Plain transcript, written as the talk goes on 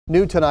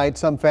New tonight,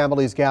 some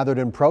families gathered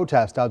in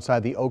protest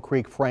outside the Oak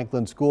Creek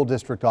Franklin School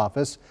District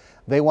office.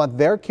 They want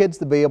their kids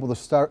to be able to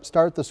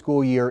start the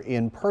school year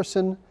in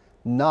person,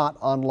 not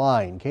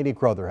online. Katie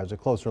Crowther has a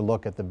closer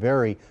look at the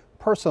very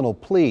personal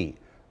plea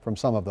from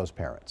some of those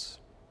parents.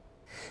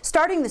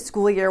 Starting the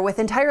school year with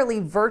entirely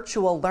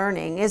virtual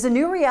learning is a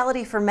new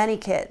reality for many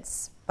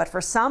kids. But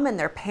for some and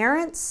their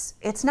parents,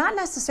 it's not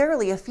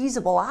necessarily a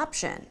feasible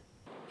option.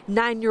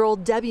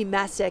 9-year-old Debbie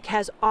Messick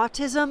has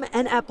autism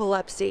and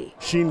epilepsy.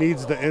 She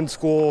needs the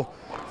in-school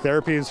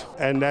therapies,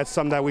 and that's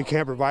something that we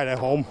can't provide at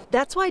home.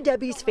 That's why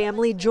Debbie's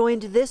family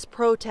joined this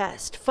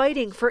protest,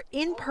 fighting for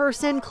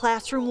in-person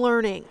classroom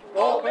learning.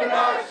 Open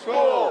our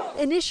schools!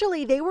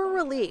 Initially, they were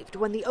relieved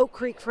when the Oak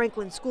Creek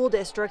Franklin School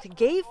District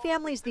gave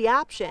families the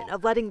option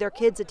of letting their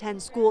kids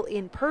attend school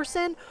in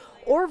person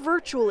or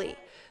virtually.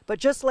 But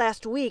just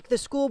last week, the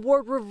school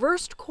board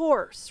reversed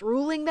course,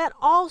 ruling that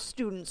all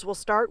students will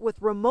start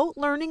with remote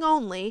learning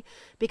only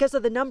because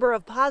of the number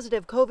of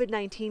positive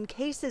COVID-19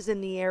 cases in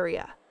the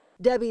area.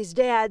 Debbie's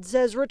dad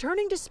says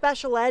returning to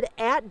special ed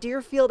at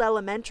Deerfield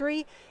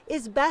Elementary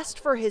is best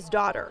for his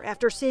daughter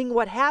after seeing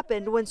what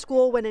happened when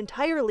school went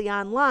entirely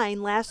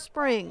online last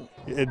spring.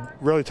 It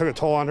really took a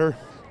toll on her.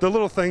 The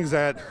little things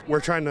that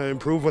we're trying to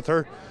improve with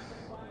her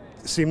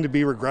seem to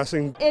be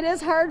regressing. It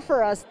is hard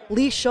for us.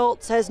 Lee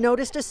Schultz has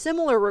noticed a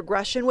similar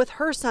regression with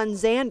her son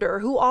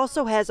Xander, who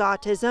also has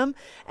autism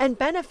and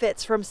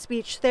benefits from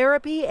speech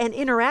therapy and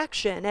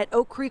interaction at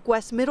Oak Creek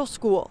West Middle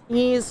School.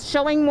 He's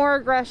showing more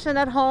aggression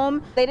at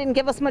home. They didn't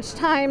give us much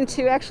time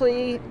to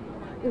actually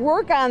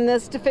work on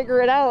this to figure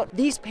it out.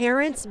 These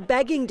parents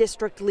begging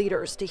district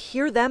leaders to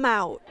hear them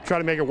out. Try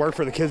to make it work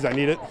for the kids that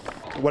need it,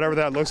 whatever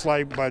that looks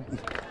like, but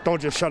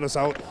don't just shut us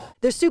out.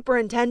 The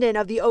superintendent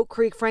of the Oak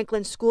Creek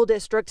Franklin School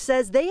District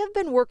says they have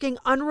been working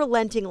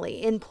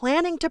unrelentingly in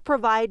planning to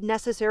provide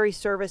necessary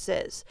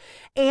services.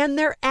 And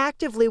they're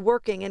actively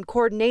working in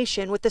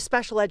coordination with the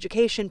Special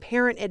Education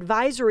Parent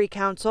Advisory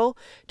Council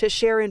to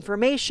share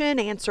information,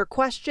 answer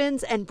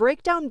questions, and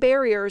break down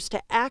barriers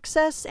to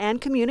access and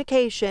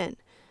communication.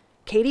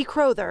 Katie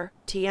Crowther,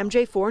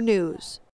 TMJ4 News.